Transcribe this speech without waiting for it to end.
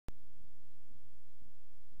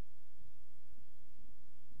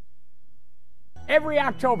Every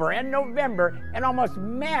October and November, an almost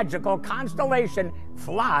magical constellation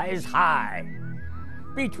flies high.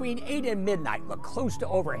 Between 8 and midnight, look close to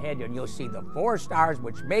overhead and you'll see the 4 stars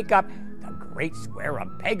which make up the great square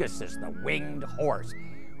of Pegasus, the winged horse,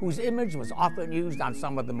 whose image was often used on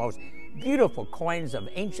some of the most beautiful coins of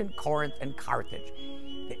ancient Corinth and Carthage.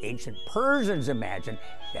 The ancient Persians imagined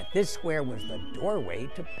that this square was the doorway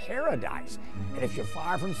to paradise. And if you're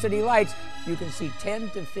far from city lights, you can see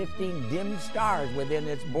 10 to 15 dim stars within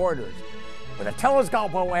its borders. With a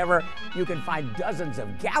telescope, however, you can find dozens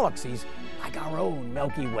of galaxies like our own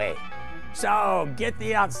Milky Way. So get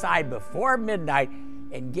thee outside before midnight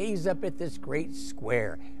and gaze up at this great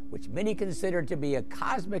square, which many consider to be a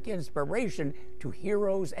cosmic inspiration to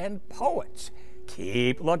heroes and poets.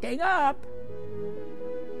 Keep looking up.